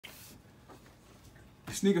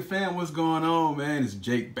Sneaker fam, what's going on, man? It's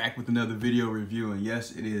Jake back with another video review, and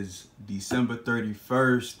yes, it is December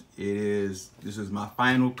 31st. This is my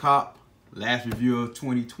final cop, last review of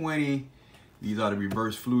 2020. These are the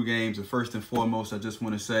reverse flu games, and first and foremost, I just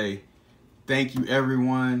want to say thank you,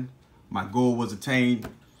 everyone. My goal was attained. I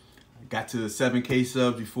got to 7K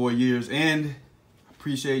subs before year's end.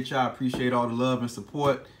 Appreciate y'all. Appreciate all the love and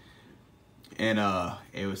support. And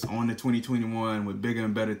it was on to 2021 with bigger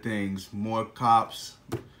and better things. More cops,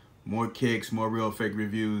 more kicks, more real fake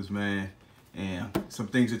reviews, man. And some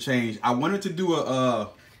things have changed. I wanted to do I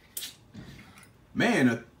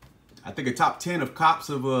think a top 10 of cops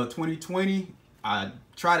of 2020. I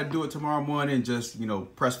try to do it tomorrow morning, just, you know,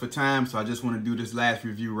 press for time. So I just want to do this last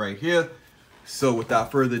review right here. So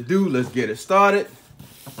without further ado, let's get it started.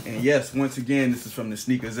 And yes, once again, this is from the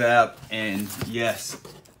SNKRS app. And yes,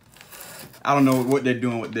 I don't know what they're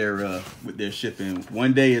doing with their shipping.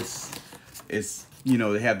 One day it's you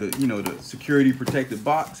know, they have the, you know, the security protected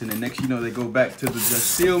box, and the next, you know, they go back to the just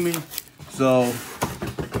seal me. So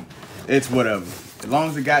it's whatever. As long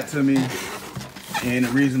as it got to me in a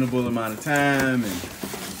reasonable amount of time and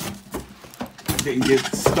didn't get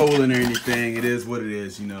stolen or anything, it is what it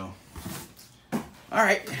is, you know. All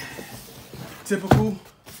right, typical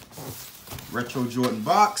retro Jordan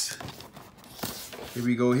box. Here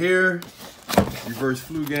we go here. Reverse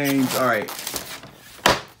flu games. All right,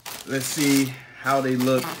 let's see how they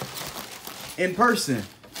look in person.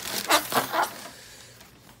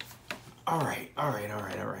 All right.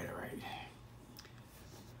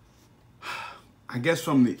 I guess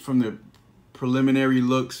from the preliminary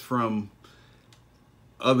looks from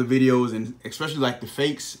other videos, and especially like the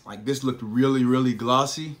fakes, like this looked really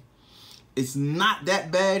glossy. It's not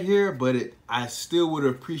that bad here, but I still would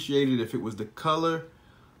have appreciated if it was the color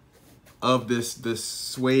of this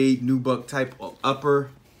suede nubuck type of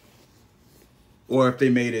upper, or if they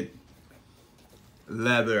made it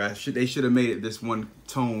leather. They should have made it this one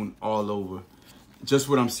tone all over. Just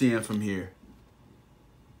what I'm seeing from here.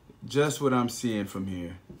 Just what I'm seeing from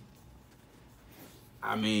here.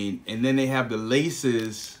 I mean, and then they have the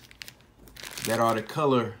laces that are the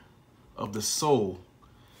color of the sole.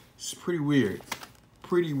 It's pretty weird.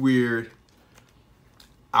 Pretty weird.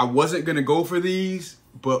 I wasn't gonna go for these,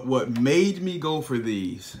 but what made me go for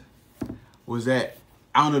these was that,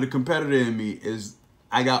 I don't know, the competitor in me is,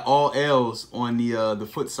 I got all L's on the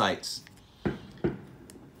foot sights.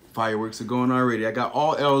 Fireworks are going already. I got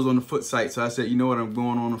all L's on the foot sight, so I said, you know what, I'm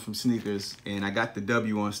going on them from sneakers, and I got the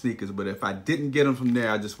W on sneakers. But if I didn't get them from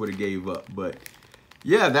there, I just would have gave up. But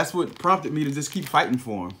yeah, that's what prompted me to just keep fighting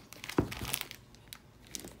for them.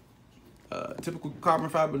 Typical carbon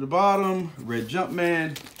fiber at the bottom, red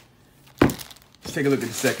Jumpman. Let's take a look at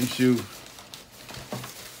the second shoe.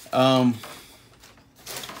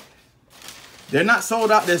 They're not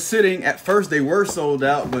sold out, they're sitting. At first they were sold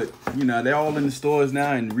out, but you know, they're all in the stores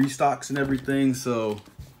now and restocks and everything. So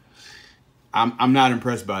I'm not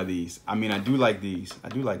impressed by these. I mean, I do like these. I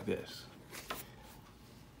do like this.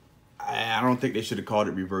 I don't think they should have called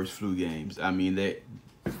it reverse flu games. I mean, they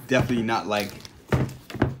definitely not like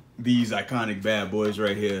these iconic bad boys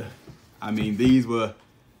right here. I mean, these are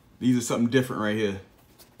something different right here.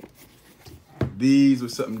 These were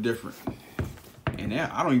something different. And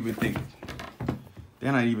I don't even think,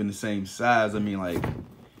 they're not even the same size. I mean,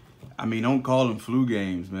 don't call them flu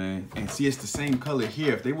games, man. And see, it's the same color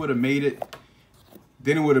here. If they would have made it,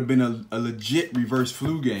 then it would have been a legit reverse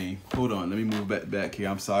flu game. Hold on, let me move back here.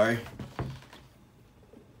 I'm sorry.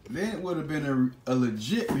 Then it would have been a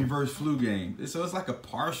legit reverse flu game. So it's like a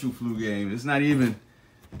partial flu game. It's not even,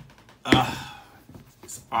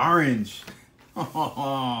 it's orange.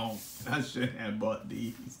 Oh, I shouldn't have bought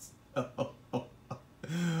these.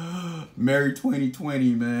 Merry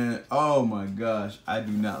 2020, man. Oh my gosh, I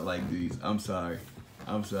do not like these. I'm sorry.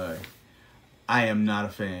 I'm sorry. I am not a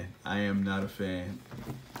fan. I am not a fan.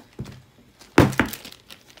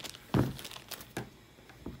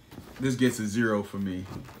 This gets a 0 for me.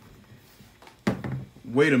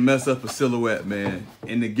 Way to mess up a silhouette, man,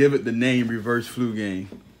 and to give it the name reverse flu game.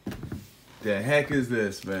 The heck is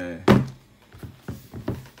this, man?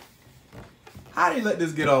 How do you let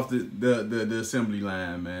this get off the assembly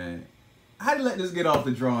line, man? How do you let this get off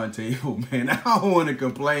the drawing table, man? I don't want to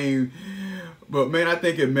complain, but man, I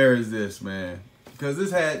think it merits this, man, because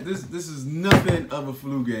this is nothing of a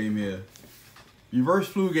flu game here. Reverse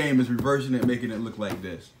flu game is reversing it, making it look like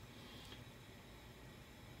this.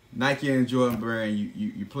 Nike and Jordan brand,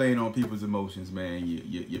 you playing on people's emotions, man.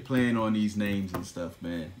 You're playing on these names and stuff,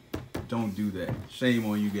 man. Don't do that. Shame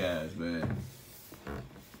on you guys, man.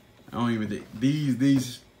 I don't even think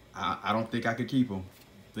these I don't think I could keep them.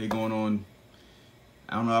 They going on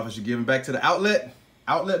I don't know if I should give him back to the outlet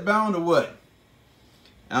bound or what.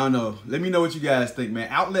 I don't know. Let me know what you guys think, man.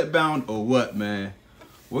 Outlet bound or what, man?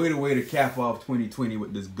 We're gonna way to cap off 2020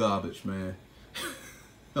 with this garbage, man.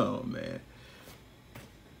 Oh, man.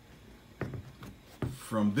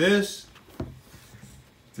 From this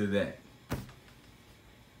to that.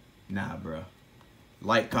 Nah, bro.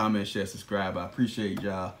 Like, comment, share, subscribe. I appreciate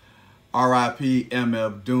y'all. R.I.P.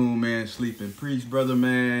 MF Doom, man. Sleep in peace, brother,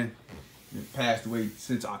 man. He passed away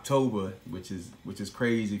since October, which is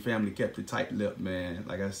crazy. Family kept it tight-lipped, man.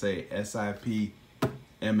 Like I say, SIP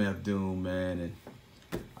MF Doom, man.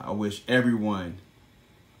 And I wish everyone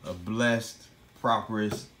a blessed,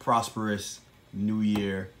 prosperous new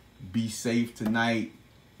year. Be safe tonight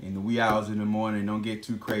in the wee hours in the morning. Don't get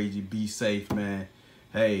too crazy. Be safe, man.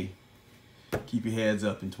 Hey, keep your heads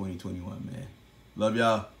up in 2021, man. Love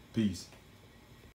y'all. Peace.